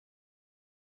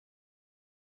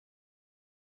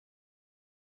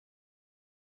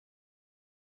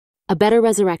A better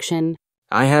resurrection.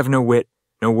 I have no wit,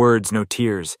 no words, no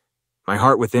tears. My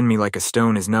heart within me like a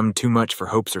stone is numbed too much for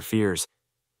hopes or fears.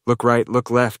 Look right,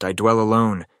 look left, I dwell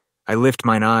alone. I lift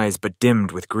mine eyes, but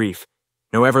dimmed with grief.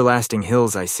 No everlasting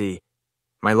hills I see.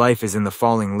 My life is in the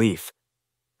falling leaf.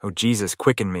 O Jesus,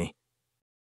 quicken me.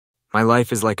 My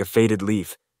life is like a faded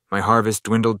leaf, my harvest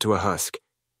dwindled to a husk.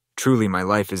 Truly my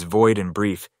life is void and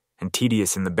brief, and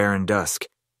tedious in the barren dusk.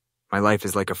 My life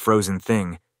is like a frozen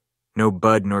thing. No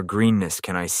bud nor greenness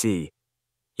can I see.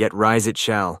 Yet rise it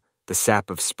shall, the sap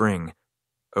of spring.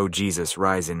 O Jesus,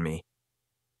 rise in me.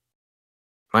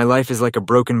 My life is like a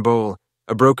broken bowl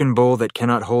that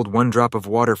cannot hold one drop of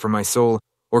water for my soul,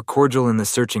 or cordial in the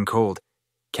searching cold.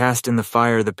 Cast in the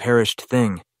fire the perished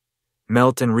thing.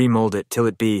 Melt and remold it till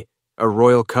it be a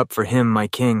royal cup for him, my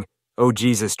King. O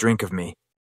Jesus, drink of me.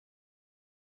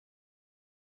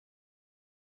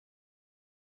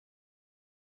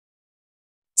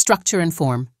 Structure and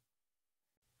form.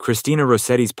 Christina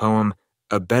Rossetti's poem,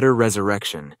 A Better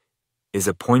Resurrection, is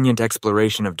a poignant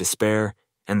exploration of despair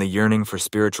and the yearning for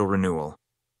spiritual renewal.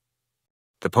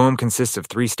 The poem consists of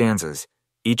 3 stanzas,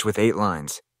 each with 8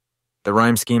 lines. The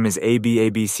rhyme scheme is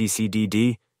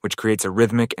A-B-A-B-C-C-D-D, which creates a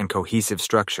rhythmic and cohesive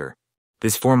structure.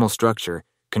 This formal structure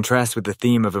contrasts with the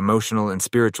theme of emotional and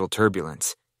spiritual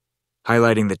turbulence,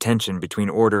 highlighting the tension between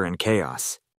order and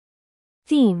chaos.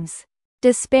 Themes: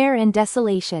 despair and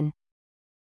desolation.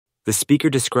 The speaker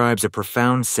describes a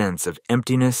profound sense of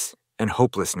emptiness and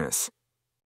hopelessness.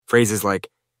 Phrases like,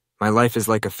 "My life is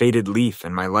like a faded leaf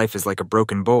and my life is like a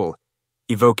broken bowl,"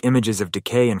 evoke images of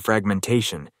decay and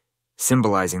fragmentation,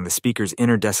 symbolizing the speaker's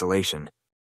inner desolation.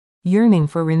 Yearning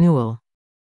for renewal.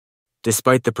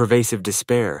 Despite the pervasive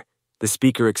despair, the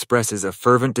speaker expresses a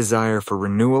fervent desire for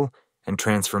renewal and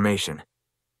transformation.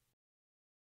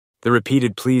 The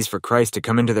repeated pleas for Christ to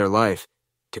come into their life,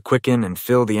 to quicken and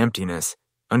fill the emptiness,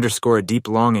 underscore a deep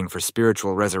longing for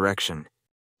spiritual resurrection.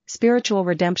 Spiritual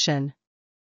redemption.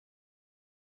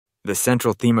 The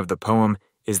central theme of the poem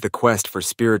is the quest for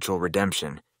spiritual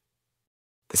redemption.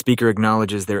 The speaker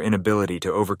acknowledges their inability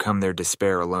to overcome their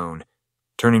despair alone,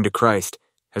 turning to Christ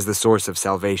as the source of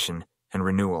salvation and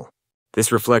renewal.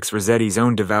 This reflects Rossetti's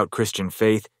own devout Christian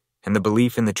faith and the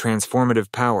belief in the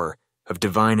transformative power of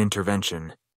divine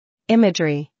intervention.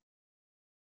 Imagery.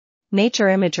 Nature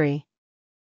imagery.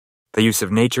 The use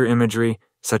of nature imagery,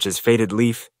 such as faded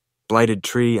leaf, blighted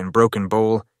tree, and broken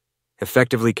bowl,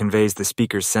 effectively conveys the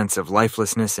speaker's sense of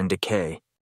lifelessness and decay.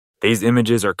 These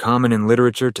images are common in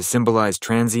literature to symbolize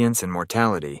transience and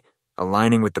mortality,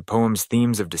 aligning with the poem's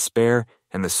themes of despair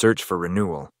and the search for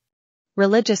renewal.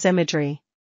 Religious imagery.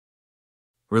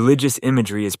 Religious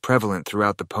imagery is prevalent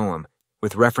throughout the poem,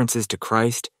 with references to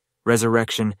Christ,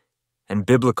 resurrection, and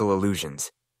biblical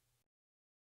allusions.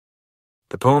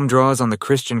 The poem draws on the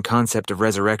Christian concept of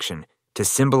resurrection to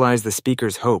symbolize the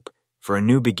speaker's hope for a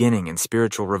new beginning and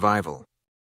spiritual revival.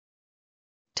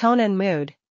 Tone and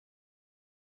mood.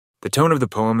 The tone of the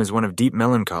poem is one of deep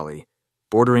melancholy,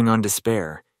 bordering on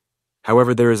despair.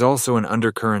 However, there is also an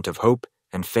undercurrent of hope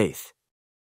and faith.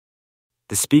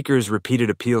 The speaker's repeated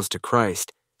appeals to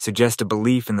Christ suggest a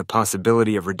belief in the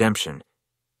possibility of redemption,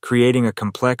 creating a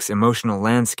complex emotional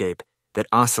landscape that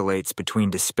oscillates between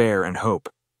despair and hope.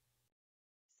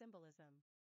 Symbolism.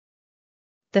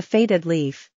 The faded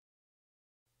leaf.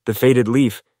 The faded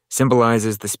leaf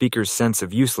symbolizes the speaker's sense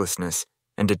of uselessness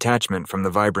and detachment from the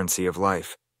vibrancy of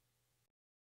life.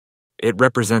 It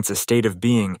represents a state of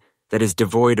being that is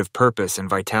devoid of purpose and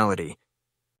vitality.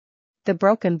 The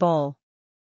broken bowl.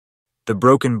 The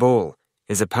broken bowl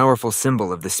is a powerful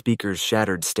symbol of the speaker's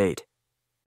shattered state.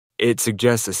 It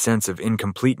suggests a sense of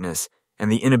incompleteness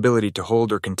and the inability to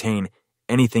hold or contain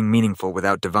anything meaningful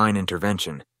without divine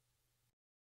intervention.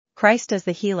 Christ as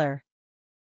the healer.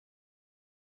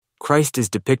 Christ is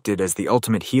depicted as the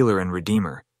ultimate healer and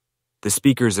redeemer. The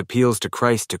speaker's appeals to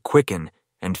Christ to quicken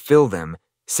and fill them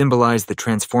symbolize the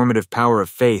transformative power of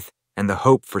faith and the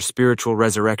hope for spiritual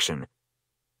resurrection.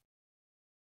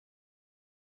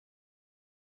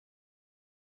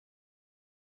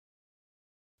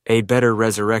 A Better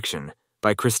Resurrection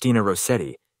by Christina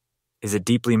Rossetti is a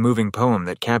deeply moving poem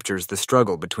that captures the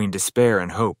struggle between despair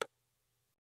and hope.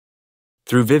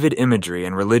 Through vivid imagery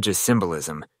and religious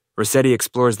symbolism, Rossetti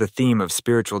explores the theme of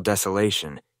spiritual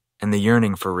desolation and the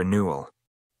yearning for renewal.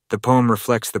 The poem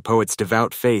reflects the poet's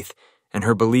devout faith and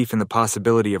her belief in the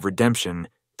possibility of redemption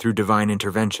through divine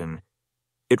intervention.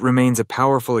 It remains a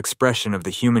powerful expression of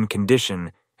the human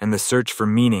condition and the search for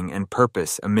meaning and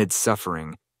purpose amid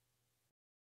suffering.